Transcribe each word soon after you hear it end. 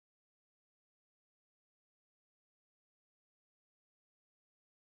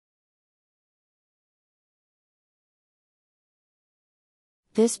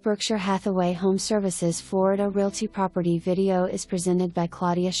This Berkshire Hathaway HomeServices Florida Realty property video is presented by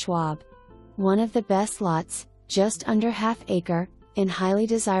Claudia Schwab. One of the best lots, just under ½ acre, in highly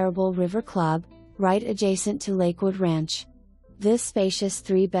desirable River Club, right adjacent to Lakewood Ranch. This spacious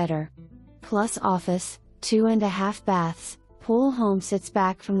 3-bedder plus office, 2.5 baths, pool home sits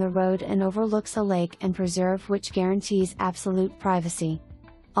back from the road and overlooks a lake and preserve which guarantees absolute privacy.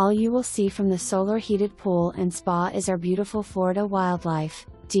 All you will see from the solar heated pool and spa is our beautiful Florida wildlife,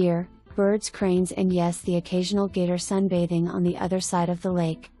 deer, birds, cranes, and yes, the occasional gator sunbathing on the other side of the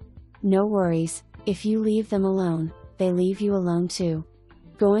lake. No worries, if you leave them alone, they leave you alone too.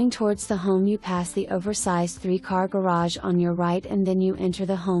 Going towards the home, you pass the oversized 3-car garage on your right, and then you enter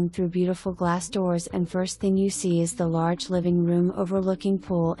the home through beautiful glass doors, and first thing you see is the large living room overlooking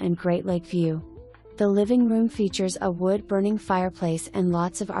pool and Great Lake view. The living room features a wood-burning fireplace and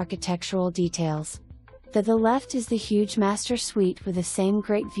lots of architectural details. To the left is the huge master suite with the same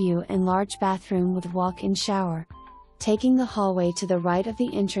great view and large bathroom with walk-in shower. Taking the hallway to the right of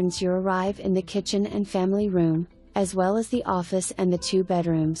the entrance, you arrive in the kitchen and family room, as well as the office and the 2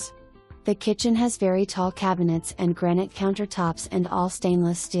 bedrooms. The kitchen has very tall cabinets and granite countertops and all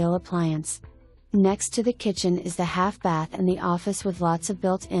stainless steel appliance. Next to the kitchen is the half bath and the office with lots of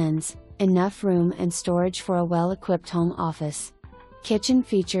built-ins, enough room and storage for a well-equipped home office. Kitchen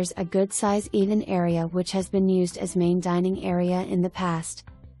features a good-size eat-in area which has been used as main dining area in the past.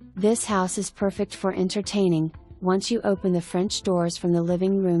 This house is perfect for entertaining. Once you open the French doors from the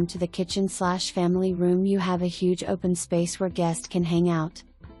living room to the kitchen/family room, you have a huge open space where guests can hang out.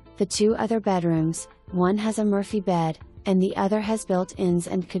 The 2 other bedrooms, one has a Murphy bed, and the other has built-ins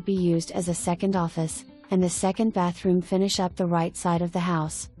and could be used as a second office, and the second bathroom finish up the right side of the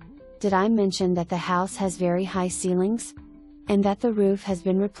house. Did I mention that the house has very high ceilings? And that the roof has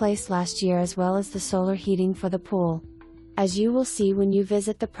been replaced last year, as well as the solar heating for the pool. As you will see when you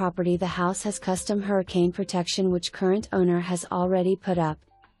visit the property, the house has custom hurricane protection which current owner has already put up.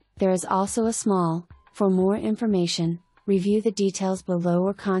 There is also a small. For more information, review the details below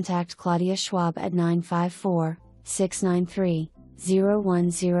or contact Claudia Schwab at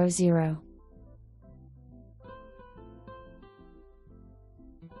 954-693-0100.